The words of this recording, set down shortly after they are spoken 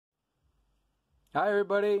Hi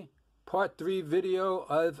everybody, part 3 video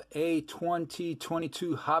of a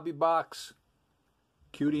 2022 hobby box.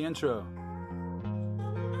 Cue the intro.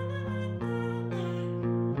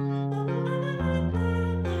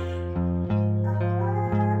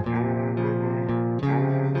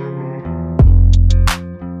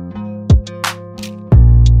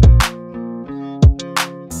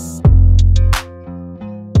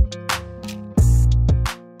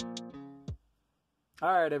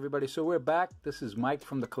 Alright everybody, so we're back. This is Mike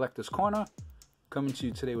from the Collectors Corner, coming to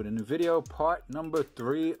you today with a new video, part number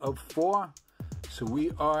 3 of 4. So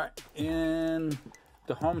we are in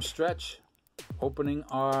the home stretch, opening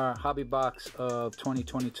our hobby box of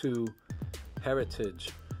 2022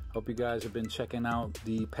 Heritage. Hope you guys have been checking out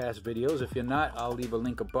the past videos. If you're not, I'll leave a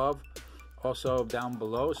link above, also down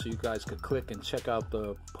below, so you guys could click and check out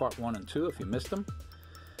the part 1 and 2 if you missed them.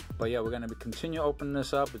 But yeah, we're going to continue opening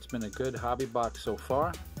this up. It's been a good hobby box so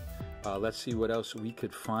far. Let's see what else we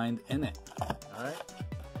could find in it. Alright.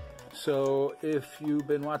 So if you've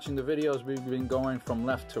been watching the videos, we've been going from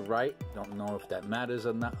left to right. Don't know if that matters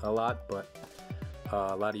or not a lot, but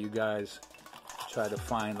a lot of you guys try to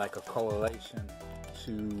find like a correlation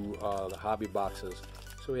to the hobby boxes.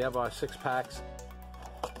 So we have our 6 packs.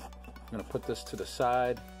 I'm going to put this to the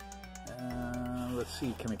side. Let's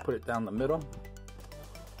see, can we put it down the middle?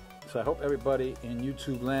 So I hope everybody in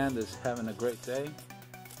YouTube land is having a great day,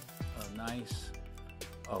 a nice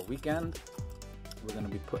weekend. We're going to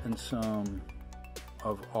be putting some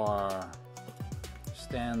of our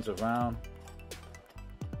stands around.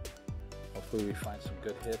 Hopefully we find some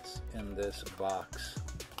good hits in this box.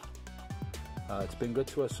 It's been good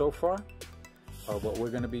to us so far. What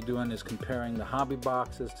we're going to be doing is comparing the hobby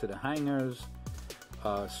boxes to the hangers.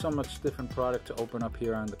 So much different product to open up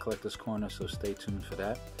here on the Collectors Corner, so stay tuned for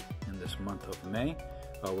that. In this month of May,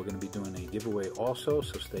 we're going to be doing a giveaway also,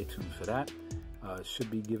 so stay tuned for that. Should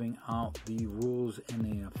be giving out the rules in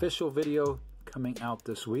an official video coming out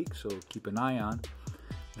this week, so keep an eye on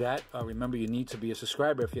that. Remember, you need to be a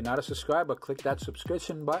subscriber. If you're not a subscriber, click that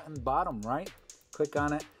subscription button bottom right, click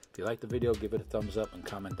on it. If you like the video, give it a thumbs up and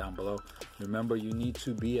comment down below. Remember, you need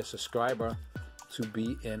to be a subscriber to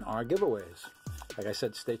be in our giveaways. Like I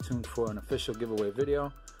said, stay tuned for an official giveaway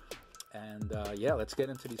video. And yeah, let's get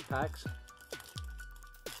into these packs.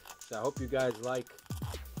 So I hope you guys like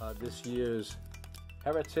this year's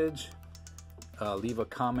Heritage. Leave a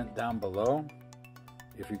comment down below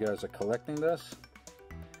if you guys are collecting this.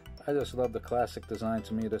 I just love the classic design.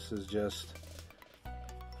 To me, this is just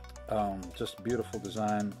beautiful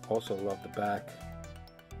design. Also love the back.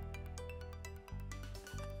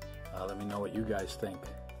 Let me know what you guys think.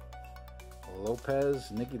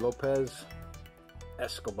 Nicky Lopez,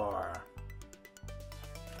 Escobar,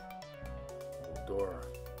 Dora,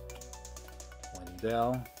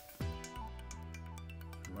 Wendell,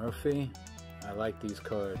 Murphy. I like these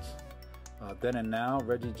cards. Then and Now,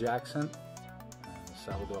 Reggie Jackson, and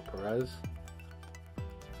Salvador Perez.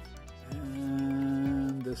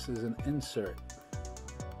 And this is an insert.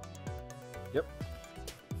 Yep.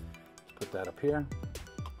 Let's put that up here.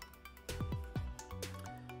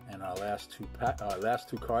 And our last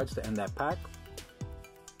two cards to end that pack.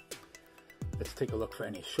 Let's take a look for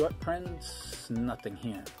any short prints. Nothing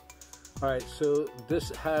here. Alright, so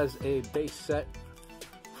this has a base set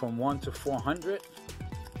from 1 to 400.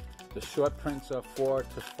 The short prints are 4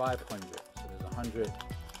 to 500. So there's 100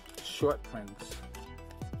 short prints.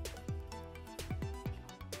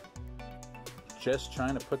 Just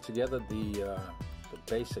trying to put together the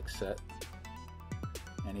basic set.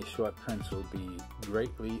 Any short prints will be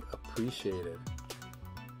greatly appreciated.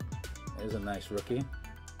 There's a nice rookie.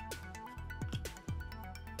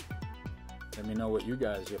 Let me know what you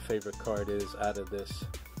guys, your favorite card is out of this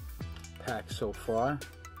pack so far.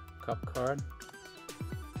 Cup card.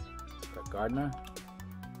 Got Gardner.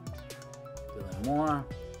 Dylan Moore.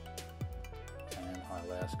 And our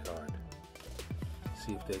last card.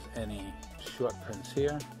 See if there's any short prints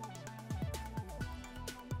here.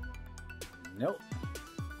 Nope.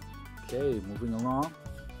 Okay, moving along.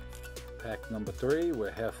 Pack number 3.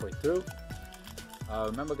 We're halfway through.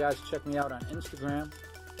 Remember guys, check me out on Instagram.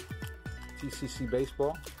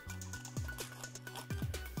 TccBaseball.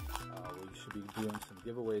 We should be doing some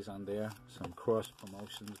giveaways on there, some cross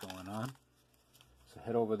promotions going on. So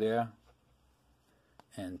head over there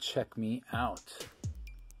and check me out.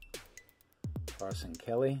 Carson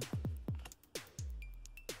Kelly,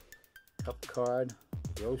 Cup card,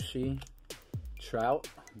 Yoshi, Trout,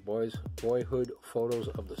 Boyhood Photos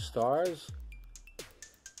of the Stars.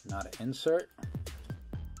 Not an insert.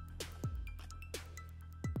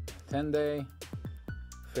 Tende,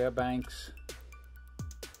 Fairbanks,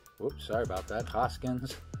 Whoops, sorry about that.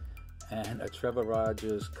 Hoskins and a Trevor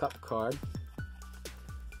Rogers Cup card.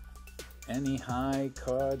 Any high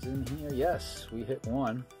cards in here? Yes, we hit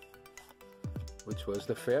one, which was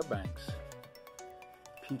the Fairbanks.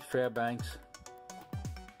 Pete Fairbanks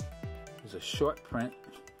is a short print.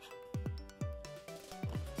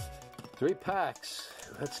 3 packs.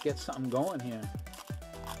 Let's get something going here.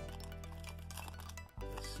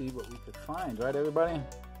 Let's see what we could find, right everybody?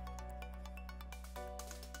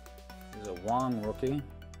 There's a Wong rookie.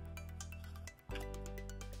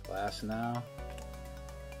 Class now.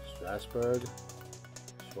 Strasburg.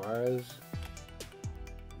 Suarez.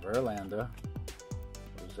 Verlander.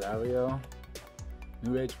 Rosario.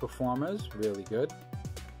 New Age Performers, really good.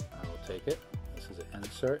 I will take it. This is an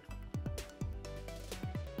insert.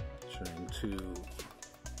 Trying to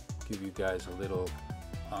give you guys a little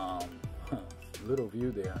little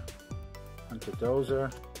view there. Hunter Dozier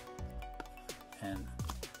and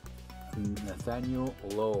Nathaniel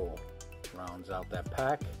Lowe rounds out that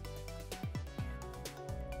pack.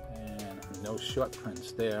 And no short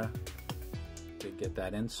prints there. Did get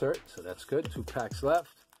that insert, so that's good. 2 packs left.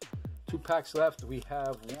 2 packs left. We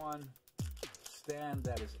have one stand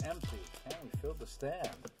that is empty. And we filled the stand.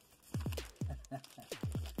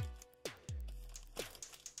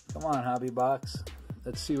 Come on, Hobby Box.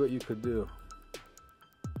 Let's see what you could do.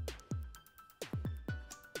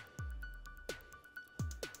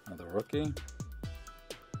 Another rookie.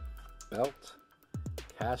 Belt.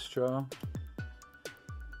 Castro.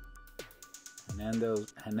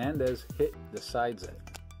 Hernandez hit, decides it.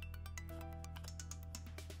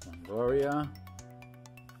 Longoria.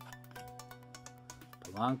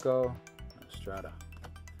 Polanco. Estrada.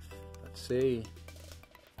 Let's see.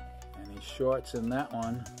 Any shorts in that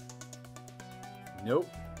one? Nope.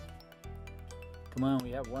 Come on,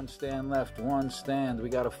 we have one stand left. One stand we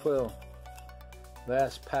gotta fill.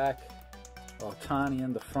 Last pack. Altani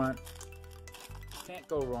in the front. Can't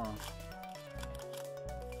go wrong.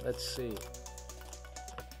 Let's see.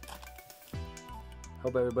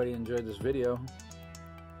 Hope everybody enjoyed this video.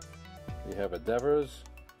 We have a Devers.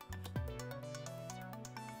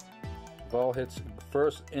 Ball hits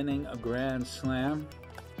first inning a grand slam.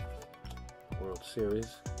 World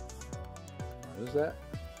Series. What is that?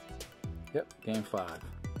 Yep, Game 5.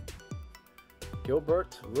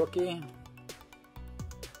 Gilbert, rookie.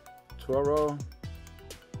 Toro.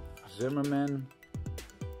 Zimmerman.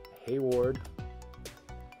 Hayward.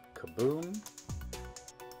 Kaboom.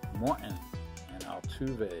 Morton. And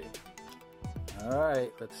Altuve.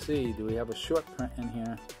 Alright, let's see. Do we have a short print in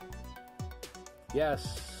here?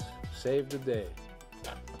 Yes. Save the day.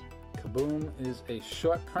 Kaboom is a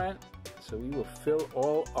short print. So we will fill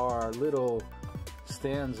all our little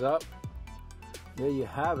stands up. There you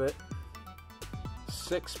have it.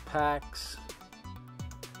 6 packs,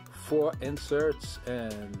 4 inserts,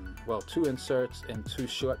 and well, 2 inserts and 2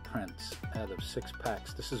 short prints out of 6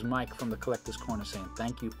 packs. This is Mike from the Collectors Corner saying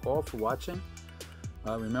thank you all for watching.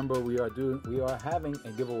 Remember, we are having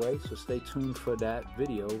a giveaway, so stay tuned for that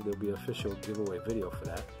video. There'll be an official giveaway video for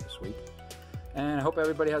that this week. And I hope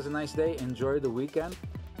everybody has a nice day. Enjoy the weekend.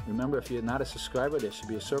 Remember, if you're not a subscriber, there should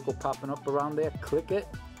be a circle popping up around there. Click it.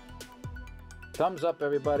 Thumbs up,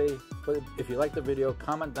 everybody. If you like the video,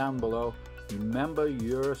 comment down below. Remember,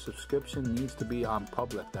 your subscription needs to be on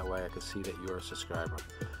public. That way I can see that you're a subscriber.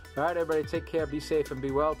 All right, everybody, take care, be safe, and be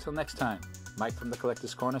well. Till next time, Mike from the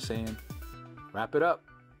Collectors Corner saying, wrap it up.